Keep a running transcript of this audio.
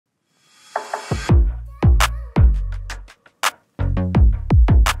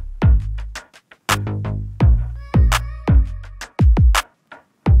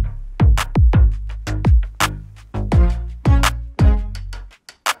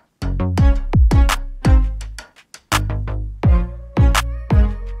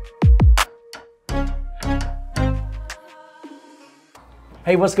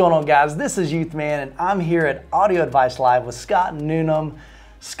Hey, what's going on, guys? This is Youthman, and I'm here at Audio Advice Live with Scott Newnham.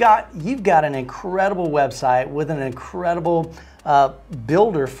 Scott, you've got an incredible website with an incredible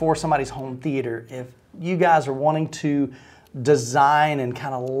builder for somebody's home theater. If you guys are wanting to design and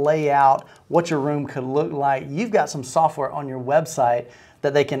kind of lay out what your room could look like, you've got some software on your website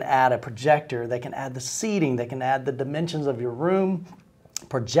that they can add a projector, they can add the seating, they can add the dimensions of your room,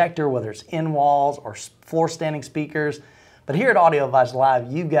 projector, whether it's in walls or floor standing speakers. But here at Audio Advice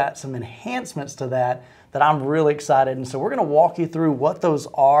Live, you've got some enhancements to that I'm really excited. And so we're going to walk you through what those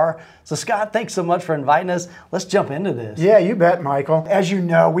are. So Scott, thanks so much for inviting us. Let's jump into this. Yeah, you bet, Michael. As you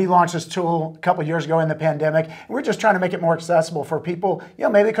know, we launched this tool a couple years ago in the pandemic. And we're just trying to make it more accessible for people. You know,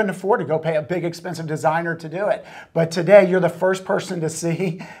 maybe they couldn't afford to go pay a big, expensive designer to do it. But today, you're the first person to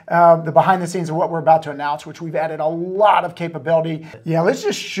see the behind the scenes of what we're about to announce, which we've added a lot of capability. Yeah, let's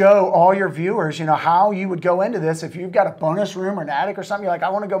just show all your viewers, you know, how you would go into this. If you've got a bonus room or an attic or something, you're like, I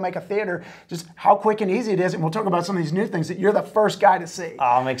want to go make a theater, just how quick and easy it is. And we'll talk about some of these new things that you're the first guy to see. Oh,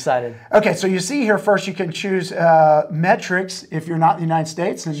 I'm excited. Okay, so you see here first, you can choose metrics if you're not in the United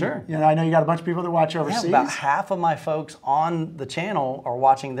States. And sure. You know, I know you got a bunch of people that watch overseas. Yeah, about half of my folks on the channel are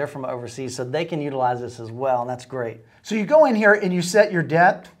watching. They're from overseas, so they can utilize this as well, and that's great. So you go in here and you set your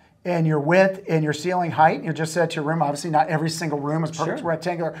depth and your width and your ceiling height. You just set your room. Obviously, not every single room is perfect,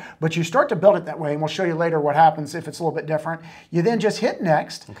 rectangular, but you start to build it that way, and we'll show you later what happens if it's a little bit different. You then just hit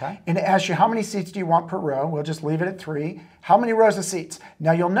next, and it asks you how many seats do you want per row. We'll just leave it at 3. How many rows of seats?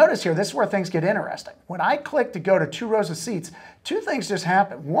 Now you'll notice here, this is where things get interesting. When I click to go to 2 rows of seats, 2 things just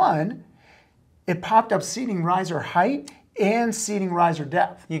happened. One, it popped up seating riser height and seating riser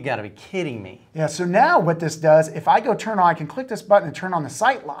depth. You got to be kidding me. Yeah, so now what this does, if I go turn on, I can click this button and turn on the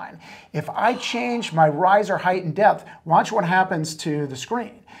sight line. If I change my riser height and depth, watch what happens to the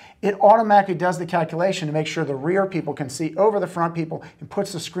screen. It automatically does the calculation to make sure the rear people can see over the front people and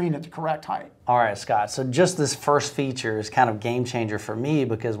puts the screen at the correct height. All right, Scott, so just this first feature is kind of game changer for me,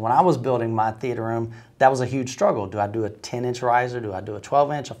 because when I was building my theater room, that was a huge struggle. Do I do a 10-inch riser? Do I do a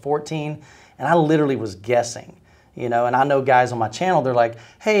 12-inch, a 14? And I literally was guessing. You know, and I know guys on my channel, they're like,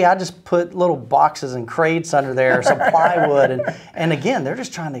 hey, I just put little boxes and crates under there, some plywood. And again, they're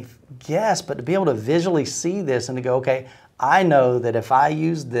just trying to guess, but to be able to visually see this and to go, okay, I know that if I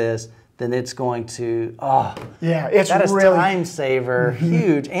use this, then it's going to, yeah, it's that is really time saver,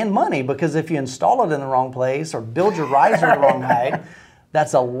 huge, and money, because if you install it in the wrong place or build your riser the wrong height,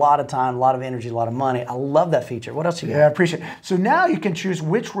 that's a lot of time, a lot of energy, a lot of money. I love that feature. What else you got? Yeah, I appreciate it. So now you can choose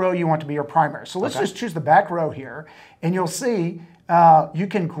which row you want to be your primary. So let's just choose the back row here, and you'll see you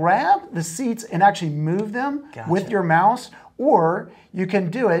can grab the seats and actually move them with your mouse, or you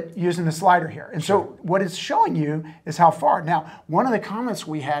can do it using the slider here. And so what it's showing you is how far. Now, one of the comments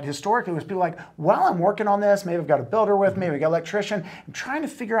we had historically was people like, while I'm working on this, maybe I've got a builder with me, maybe I've got an electrician, I'm trying to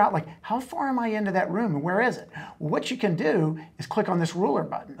figure out, like, how far am I into that room and where is it? Well, what you can do is click on this ruler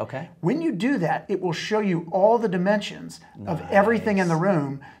button. Okay. When you do that, it will show you all the dimensions of everything in the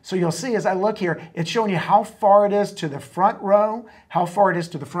room. So you'll see as I look here, it's showing you how far it is to the front row, how far it is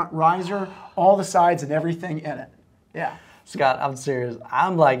to the front riser, all the sides and everything in it. Yeah. Scott, I'm serious.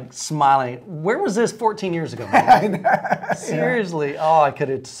 I'm like smiling. Where was this 14 years ago? Man? Seriously. Oh, I could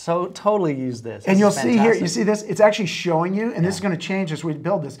have totally used this. And you'll see here, you see this? It's actually showing you, and this is going to change as we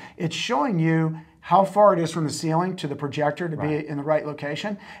build this. It's showing you how far it is from the ceiling to the projector to be in the right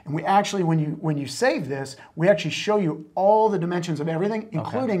location. And we actually, when you save this, we actually show you all the dimensions of everything,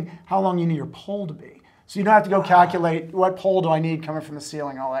 including how long you need your pole to be. So you don't have to go calculate what pole do I need coming from the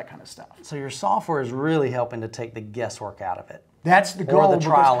ceiling, all that kind of stuff. So your software is really helping to take the guesswork out of it. That's the goal. Or the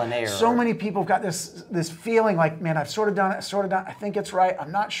trial and error. So many people have got this feeling like, man, I've sort of done it, I think it's right,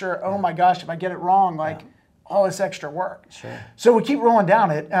 I'm not sure, oh my gosh, if I get it wrong, like all this extra work. Sure. So we keep rolling down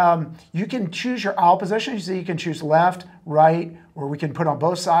it. You can choose your aisle position. You see you can choose left, right, or we can put on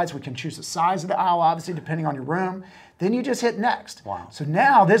both sides. We can choose the size of the aisle, obviously, depending on your room. Then you just hit next. Wow. So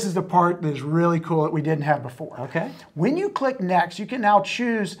now this is the part that is really cool that we didn't have before. Okay. When you click next, you can now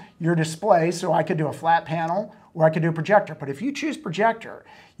choose your display. So I could do a flat panel or I could do a projector. But if you choose projector,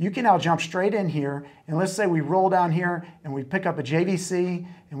 you can now jump straight in here. And let's say we roll down here and we pick up a JVC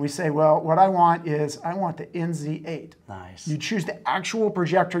and we say, well, what I want is I want the NZ8. Nice. You choose the actual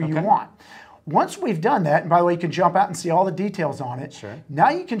projector you want. Once we've done that, and by the way, you can jump out and see all the details on it. Sure. Now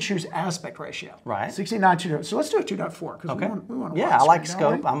you can choose aspect ratio. Right. 69:2. So let's do a 2.4 because we want to I like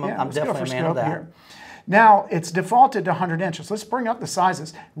scope. I'm definitely a man of that. Here. Now it's defaulted to 100 inches. Let's bring up the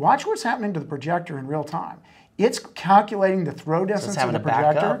sizes. Watch what's happening to the projector in real time. It's calculating the throw distance of the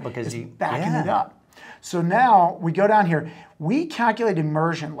projector. Because it's backing it up. So now we go down here. We calculate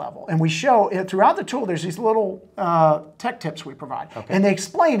immersion level, and we show it throughout the tool. There's these little tech tips we provide, and they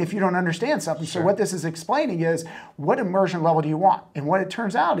explain if you don't understand something. So what this is explaining is what immersion level do you want, and what it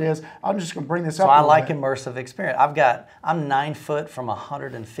turns out is I'm just going to bring this up. So I like immersive experience. I'm 9 foot from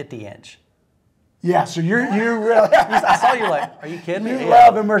 150 inch. Yeah, so you really. I saw you like, are you kidding me? You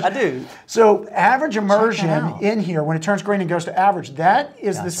love immersion. I do. So average immersion in here, when it turns green and goes to average, that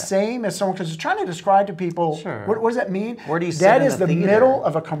is the Gotcha. same as someone, because it's trying to describe to people, Sure. what does that mean? Where do you sit That in is the the theater? middle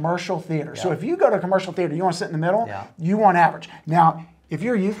of a commercial theater. So if you go to a commercial theater, you want to sit in the middle, you want average. Now, if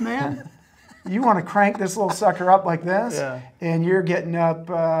you're a youth man, you want to crank this little sucker up like this, and you're getting up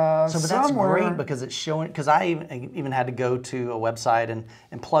But somewhere. that's great because it's showing, because I even had to go to a website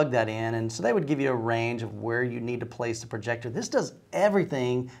and plug that in, and so they would give you a range of where you need to place the projector. This does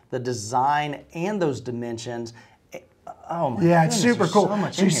everything, the design and those dimensions. Oh my goodness, it's super cool.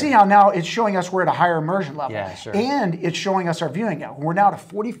 So you see how now it's showing us we're at a higher immersion level. Yeah, sure. And it's showing us our viewing angle. We're now at a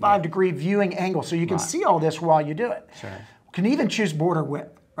 45-degree viewing angle, so you can see all this while you do it. Sure. You can even choose border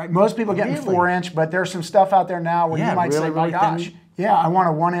width. Right? Most people get in 4-inch, but there's some stuff out there now where you might say, my gosh, I want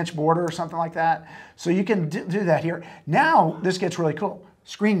a 1-inch border or something like that. So you can do that here. Now, this gets really cool.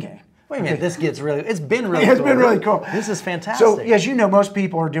 Screen gain. Wait a minute, this gets really, it's been really It's cool. been really cool. This is fantastic. So as you know, most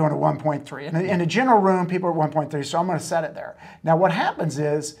people are doing a 1.3. In a general room, people are 1.3, so I'm going to set it there. Now what happens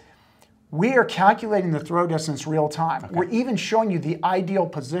is, we are calculating the throw distance real time. We're even showing you the ideal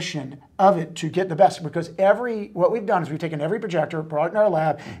position of it to get the best, because what we've done is we've taken every projector, brought it in our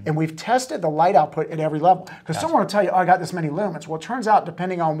lab, and we've tested the light output at every level. Because someone will tell you, oh, I got this many lumens. Well, it turns out,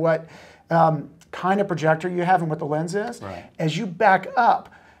 depending on what kind of projector you have and what the lens is, as you back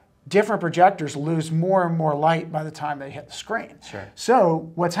up, different projectors lose more and more light by the time they hit the screen.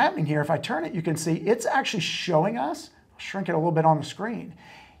 So what's happening here, if I turn it, you can see it's actually showing us, I'll shrink it a little bit on the screen,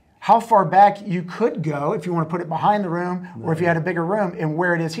 how far back you could go if you want to put it behind the room, or if you had a bigger room, and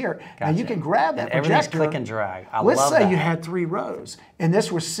where it is here. Now you can grab that projector. Everything's click and drag. Let's say you had 3 rows, and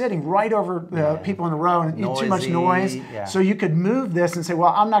this was sitting right over the people in the row, and too much noise. So you could move this and say,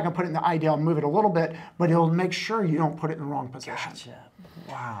 well, I'm not going to put it in the ideal, move it a little bit, but it'll make sure you don't put it in the wrong position.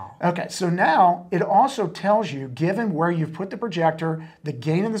 Wow. Okay, so now it also tells you, given where you've put the projector, the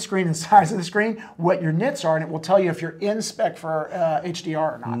gain of the screen, and the size of the screen, what your nits are, and it will tell you if you're in spec for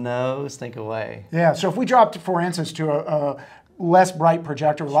HDR or not. No stink away. Yeah, so if we dropped, for instance, to a less bright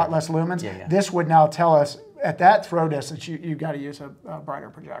projector, a lot less lumens, this would now tell us at that throw distance, you've got to use a brighter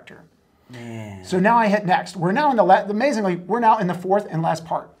projector. Man. So now I hit next. We're now in amazingly, we're now in the 4th and last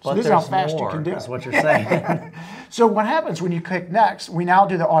part. So this is how fast you can do it. That's what you're saying. So what happens when you click next, we now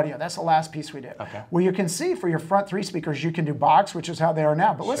do the audio. That's the last piece we did. Well, you can see for your front 3 speakers, you can do box, which is how they are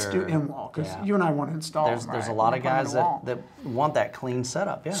now. But let's do in-wall, because you and I want to install them. There's a lot of guys that want that clean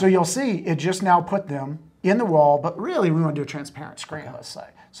setup. So you'll see it just now put them in the wall, but really we want to do a transparent screen, let's say.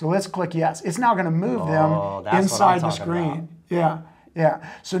 So let's click yes. It's now going to move them inside the screen. Yeah.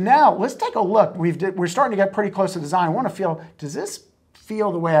 So now let's take a look. We're starting to get pretty close to design. I want to feel, does this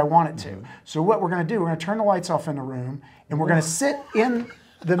feel the way I want it to? So what we're going to do, we're going to turn the lights off in the room, and we're going to sit in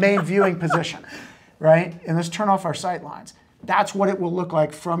the main viewing position, right? And let's turn off our sight lines. That's what it will look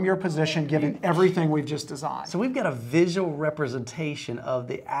like from your position, given everything we've just designed. So we've got a visual representation of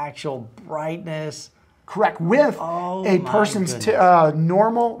the actual brightness. Correct, with a person's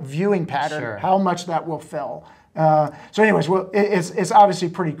normal viewing pattern, how much that will fill. So anyways, it's obviously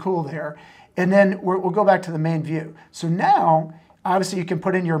pretty cool there. And then we'll go back to the main view. So now, obviously you can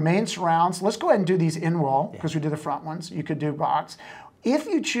put in your main surrounds. Let's go ahead and do these in wall, because we did the front ones. You could do box. If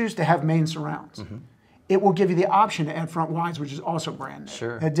you choose to have main surrounds, it will give you the option to add front wides, which is also brand new.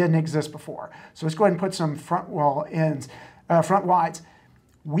 It didn't exist before. So let's go ahead and put some front wall ends, front wides.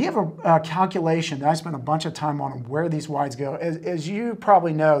 We have a calculation that I spent a bunch of time on where these wides go. As you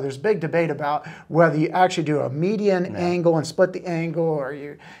probably know, there's big debate about whether you actually do a median angle and split the angle, or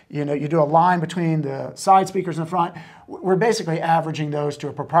you do a line between the side speakers in the front. We're basically averaging those to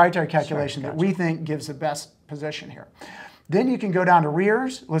a proprietary calculation that we think gives the best position here. Then you can go down to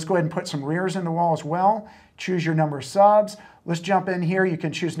rears. Let's go ahead and put some rears in the wall as well. Choose your number of subs. Let's jump in here. You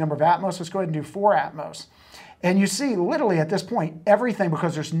can choose number of Atmos. Let's go ahead and do 4 Atmos. And you see, literally at this point, everything,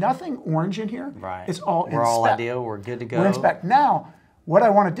 because there's nothing orange in here, it's all in spec. We're all ideal, we're good to go. We're in spec. Now, what I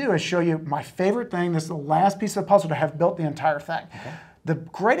want to do is show you my favorite thing. This is the last piece of the puzzle to have built the entire thing. The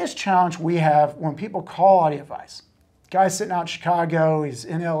greatest challenge we have when people call Audio Advice, guy's sitting out in Chicago, he's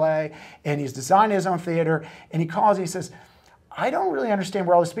in LA, and he's designed his own theater, and he calls and he says, I don't really understand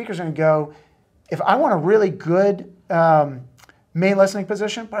where all the speakers are going to go. If I want a really good main listening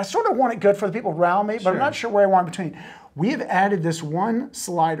position, but I sort of want it good for the people around me, but I'm not sure where I want it between. We have added this one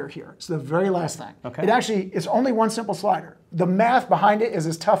slider here. It's the very last thing. Okay. It actually is only one simple slider. The math behind it is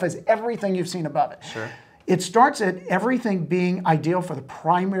as tough as everything you've seen above it. Sure. It starts at everything being ideal for the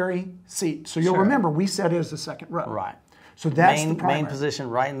primary seat. So you'll remember we set it as the second row. Right. So that's the primary. Main position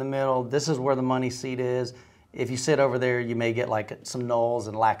right in the middle. This is where the money seat is. If you sit over there, you may get like some nulls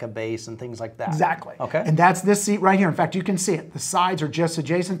and lack of bass and things like that. Exactly. Okay. And that's this seat right here. In fact, you can see it. The sides are just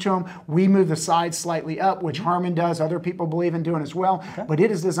adjacent to them. We move the sides slightly up, which Harman does. Other people believe in doing as well. Okay. But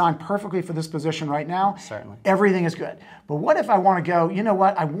it is designed perfectly for this position right now. Certainly. Everything is good. But what if I want to go, you know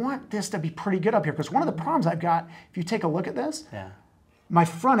what, I want this to be pretty good up here. Because one of the problems I've got, if you take a look at this, my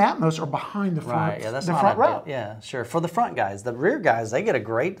front Atmos are behind the front, right, yeah, that's the not front row. Yeah, sure. For the front guys. The rear guys, they get a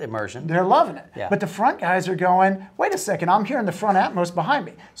great immersion. They're loving it. Yeah. But the front guys are going, wait a second, I'm hearing the front Atmos behind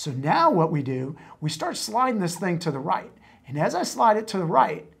me. So now what we do, we start sliding this thing to the right. And as I slide it to the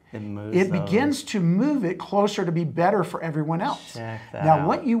right, it begins to move it closer to be better for everyone else. Check that now, out.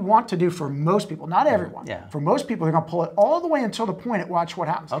 what you want to do for most people, not everyone, for most people, they're going to pull it all the way until the point at watch what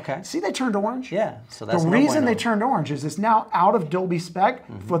happens. Okay. See, they turned orange? Yeah. So that's the reason they turned orange is it's now out of Dolby spec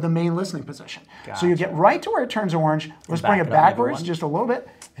for the main listening position. Gotcha. So you get right to where it turns orange. Let's bring it backwards just a little bit,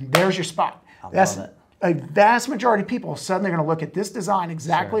 and there's your spot. That's a vast majority of people suddenly going to look at this design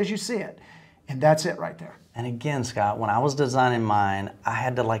exactly as you see it, and that's it right there. And again, Scott, when I was designing mine, I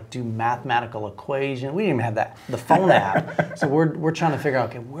had to like do mathematical equation. We didn't even have the phone app. So we're trying to figure out,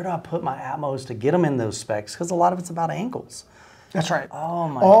 okay, where do I put my Atmos to get them in those specs? Because a lot of it's about angles. That's right. Oh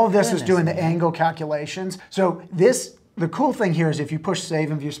my All of this is doing the angle calculations. So the cool thing here is if you push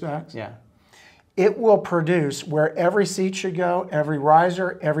save and view specs, it will produce where every seat should go, every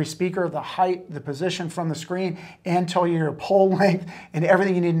riser, every speaker, the height, the position from the screen, and tell you your pole length and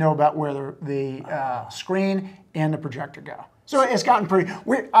everything you need to know about where the screen and the projector go. So it's gotten pretty.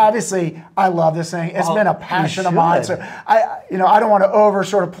 Obviously, I love this thing. It's been a passion of mine. So I don't want to over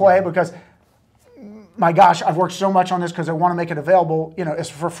sort of play because, my gosh, I've worked so much on this because I want to make it available. It's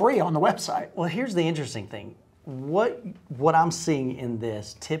for free on the website. Well, here's the interesting thing. What I'm seeing in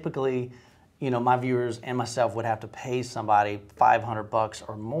this typically. My viewers and myself would have to pay somebody $500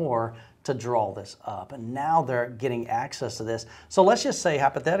 or more to draw this up. And now they're getting access to this. So let's just say,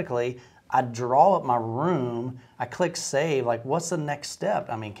 hypothetically, I draw up my room, I click save, like what's the next step?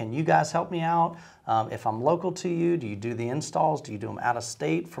 I mean, can you guys help me out? If I'm local to you, do you do the installs? Do you do them out of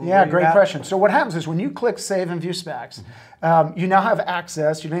state from where you're great question. So what happens is when you click save and view specs, you now have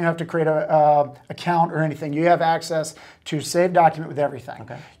access. You don't even have to create a account or anything. You have access to save document with everything.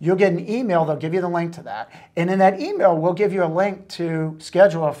 Okay. You'll get an email. They'll give you the link to that. And in that email, we'll give you a link to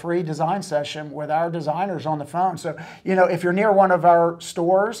schedule a free design session with our designers on the phone. So, if you're near one of our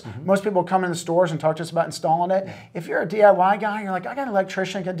stores, most people come in the stores and talk to us about installing it. If you're a DIY guy, and you're like, I got an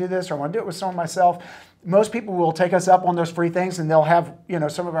electrician who can do this, or I want to do it with someone myself, most people will take us up on those free things, and they'll have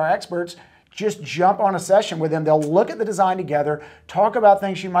some of our experts just jump on a session with them. They'll look at the design together, talk about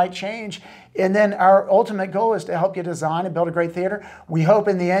things you might change, and then our ultimate goal is to help you design and build a great theater. We hope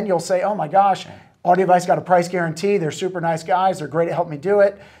in the end you'll say, oh my gosh, Audio Advice got a price guarantee. They're super nice guys. They're great at helping me do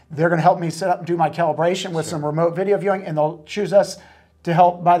it. They're going to help me set up and do my calibration with some remote video viewing, and they'll choose us to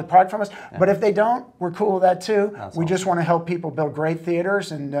help buy the product from us. But if they don't, we're cool with that too. We just want to help people build great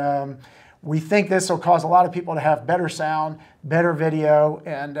theaters, and we think this will cause a lot of people to have better sound, better video,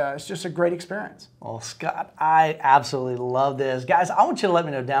 and it's just a great experience. Well, Scott, I absolutely love this. Guys, I want you to let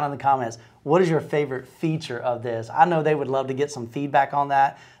me know down in the comments, what is your favorite feature of this? I know they would love to get some feedback on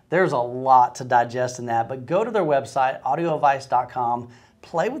that. There's a lot to digest in that, but go to their website, audioadvice.com,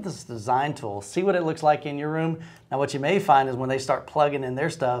 play with this design tool, see what it looks like in your room. Now, what you may find is when they start plugging in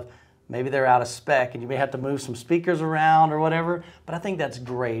their stuff, maybe they're out of spec and you may have to move some speakers around or whatever, but I think that's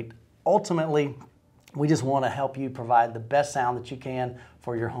great. Ultimately, we just want to help you provide the best sound that you can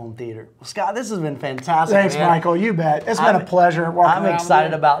for your home theater. Well, Scott, this has been fantastic. Thanks, man. Michael. You bet. It's been a pleasure walking around. I'm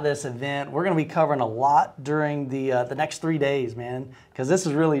excited about this event. We're going to be covering a lot during the next 3 days, man, because this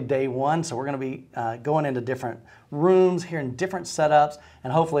is really day one. So we're going to be going into different rooms, hearing different setups,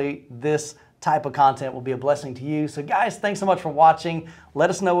 and hopefully this type of content will be a blessing to you. So guys, thanks so much for watching.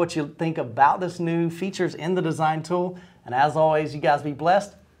 Let us know what you think about this new features in the design tool. And as always, you guys be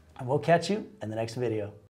blessed. And we'll catch you in the next video.